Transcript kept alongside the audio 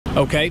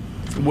Okay,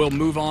 we'll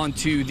move on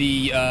to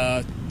the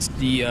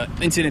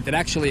incident that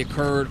actually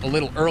occurred a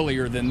little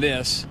earlier than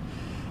this.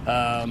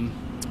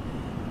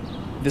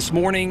 This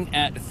morning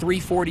at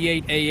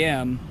 3:48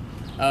 a.m.,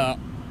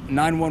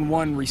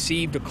 911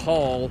 received a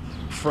call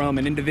from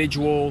an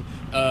individual.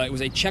 It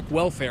was a check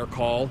welfare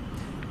call.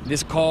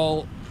 This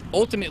call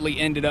ultimately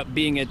ended up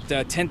being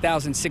at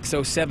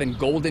 10,607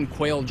 Golden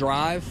Quail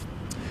Drive.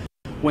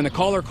 When the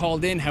caller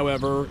called in,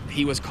 however,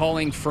 he was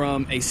calling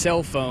from a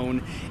cell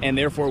phone, and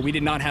therefore we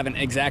did not have an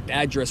exact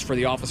address for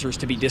the officers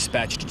to be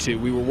dispatched to.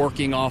 We were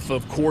working off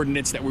of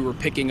coordinates that we were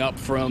picking up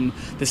from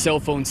the cell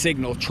phone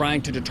signal,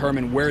 trying to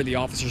determine where the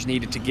officers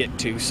needed to get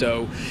to.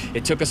 So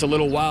it took us a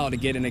little while to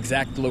get an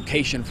exact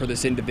location for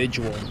this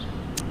individual.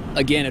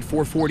 Again, at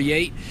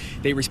 4:48,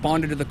 they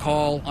responded to the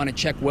call on a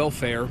check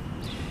welfare.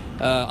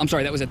 I'm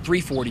sorry, that was at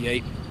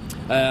 3:48.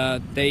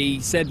 They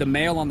said the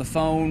male on the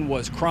phone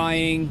was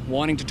crying,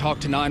 wanting to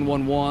talk to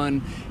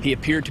 911. He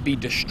appeared to be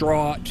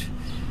distraught.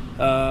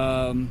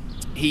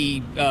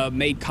 He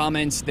made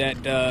comments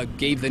that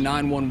gave the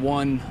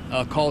 911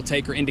 call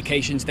taker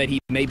indications that he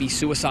may be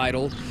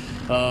suicidal.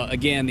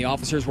 Again, the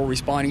officers were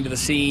responding to the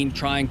scene,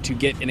 trying to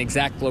get an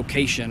exact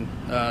location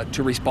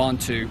to respond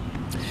to.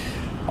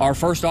 Our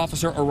first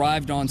officer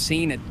arrived on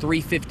scene at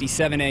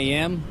 3:57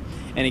 a.m.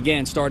 and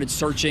again started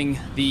searching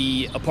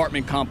the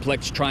apartment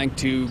complex, trying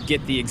to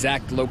get the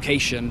exact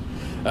location,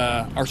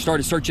 or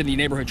started searching the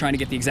neighborhood trying to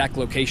get the exact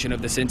location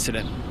of this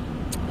incident.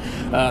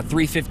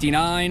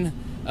 3:59,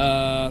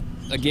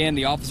 again,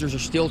 the officers are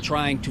still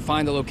trying to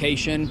find the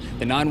location.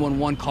 The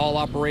 911 call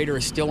operator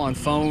is still on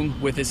phone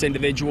with this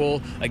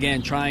individual,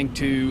 again trying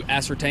to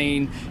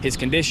ascertain his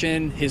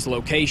condition, his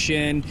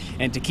location,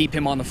 and to keep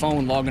him on the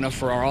phone long enough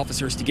for our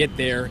officers to get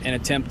there and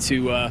attempt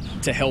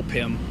to help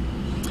him.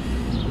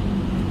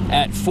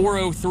 At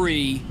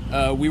 4:03,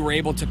 we were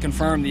able to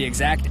confirm the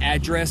exact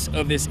address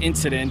of this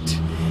incident,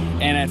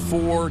 and at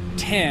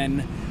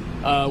 4:10,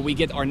 we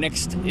get our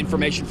next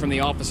information from the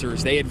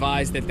officers. They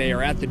advised that they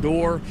are at the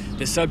door.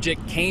 The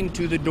subject came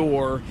to the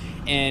door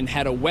and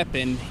had a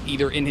weapon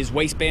either in his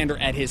waistband or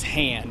at his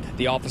hand.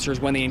 The officers,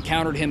 when they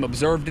encountered him,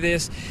 observed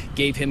this,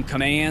 gave him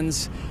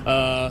commands.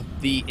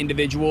 The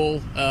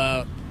individual,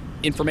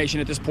 information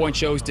at this point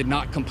shows, did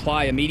not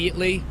comply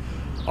immediately.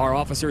 Our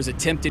officers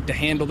attempted to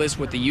handle this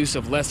with the use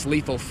of less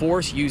lethal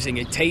force using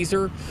a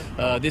taser.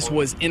 This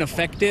was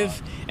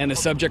ineffective, and the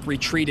subject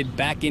retreated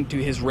back into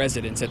his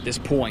residence at this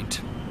point.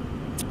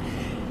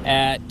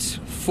 At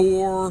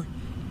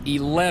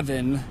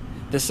 4:11,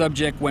 the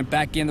subject went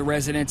back in the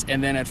residence,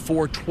 and then at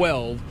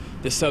 4:12,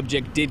 the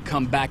subject did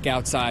come back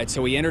outside.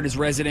 So he entered his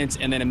residence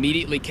and then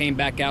immediately came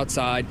back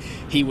outside.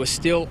 He was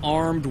still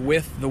armed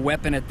with the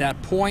weapon at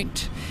that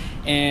point.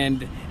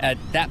 And at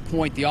that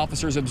point, the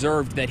officers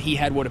observed that he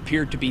had what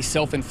appeared to be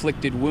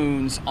self-inflicted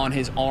wounds on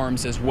his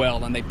arms as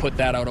well, and they put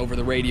that out over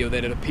the radio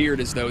that it appeared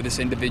as though this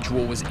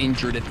individual was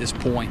injured at this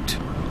point.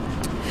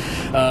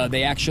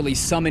 They actually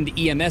summoned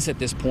EMS at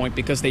this point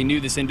because they knew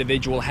this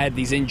individual had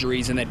these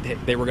injuries and that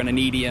they were going to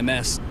need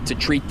EMS to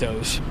treat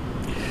those.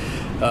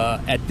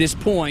 At this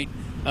point,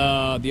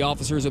 the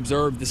officers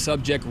observed the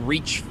subject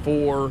reach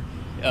for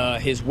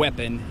his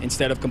weapon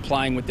instead of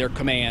complying with their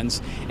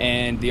commands,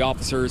 and the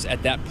officers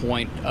at that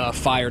point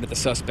fired at the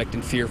suspect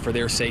in fear for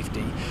their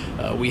safety.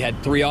 We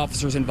had 3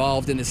 officers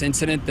involved in this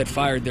incident that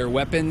fired their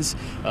weapons.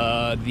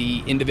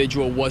 The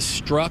individual was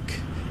struck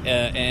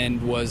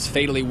and was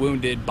fatally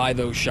wounded by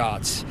those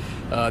shots.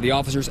 The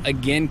officers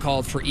again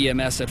called for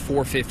EMS at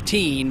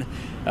 4:15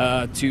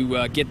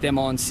 to get them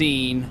on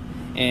scene,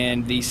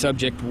 and the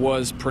subject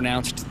was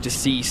pronounced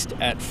deceased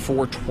at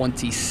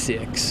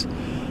 4:26.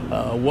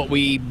 What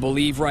we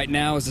believe right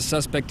now is the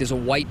suspect is a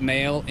white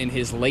male in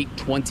his late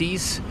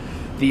 20s.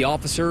 The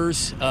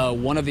officers,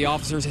 one of the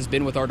officers has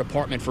been with our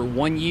department for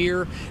 1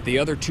 year. The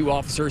other 2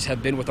 officers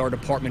have been with our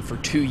department for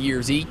 2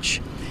 years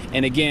each.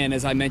 And again,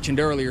 as I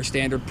mentioned earlier,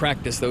 standard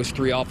practice, those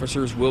 3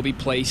 officers will be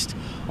placed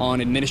on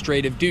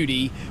administrative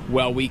duty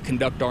while we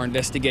conduct our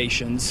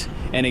investigations.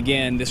 And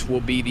again, this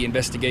will be the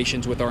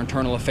investigations with our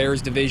Internal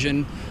Affairs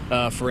Division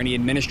for any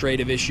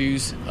administrative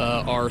issues,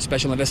 our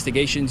Special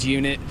Investigations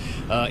Unit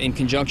in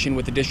conjunction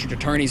with the District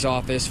Attorney's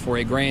Office for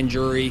a grand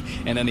jury,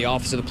 and then the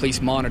Office of the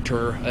Police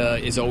Monitor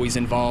is always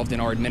involved in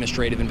our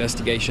administrative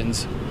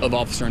investigations of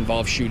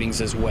officer-involved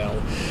shootings as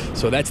well.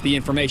 So that's the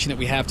information that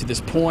we have to this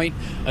point.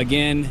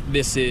 Again,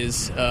 this is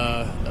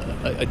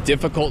a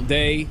difficult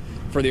day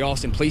for the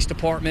Austin Police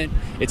Department.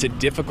 It's a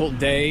difficult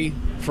day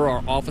for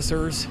our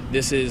officers.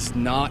 This is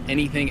not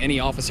anything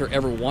any officer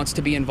ever wants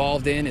to be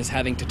involved in, is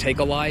having to take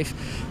a life.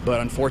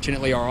 But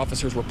unfortunately, our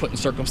officers were put in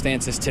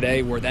circumstances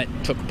today where that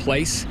took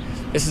place.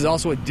 This is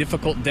also a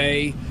difficult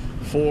day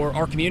for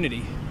our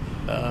community.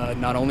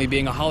 Not only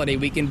being a holiday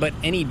weekend, but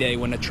any day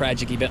when a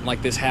tragic event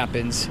like this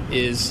happens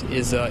is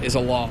a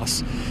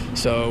loss.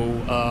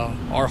 So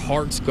our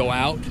hearts go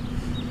out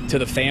to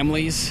the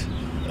families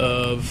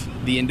of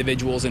the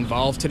individuals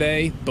involved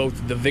today,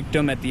 both the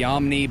victim at the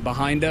Omni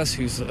behind us,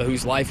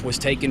 whose life was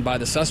taken by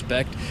the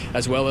suspect,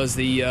 as well as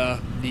the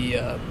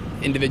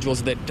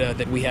individuals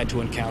that we had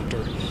to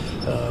encounter.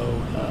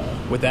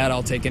 With that,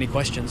 I'll take any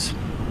questions. Do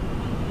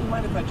you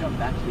mind if I jump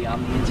back to the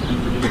Omni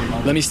incident for just a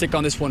moment? Let me stick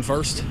on this one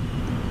first. So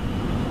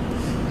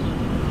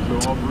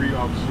all 3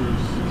 officers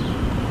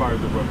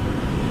fired the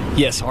weapon?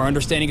 Yes, our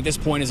understanding at this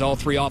point is all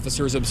 3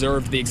 officers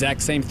observed the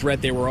exact same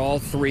threat. They were all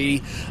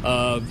 3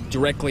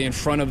 directly in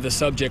front of the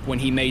subject when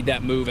he made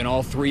that move, and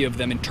all 3 of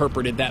them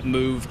interpreted that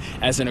move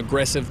as an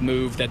aggressive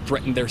move that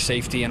threatened their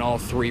safety, and all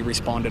 3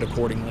 responded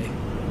accordingly.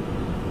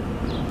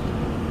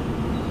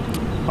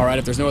 All right,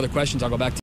 if there's no other questions, I'll go back to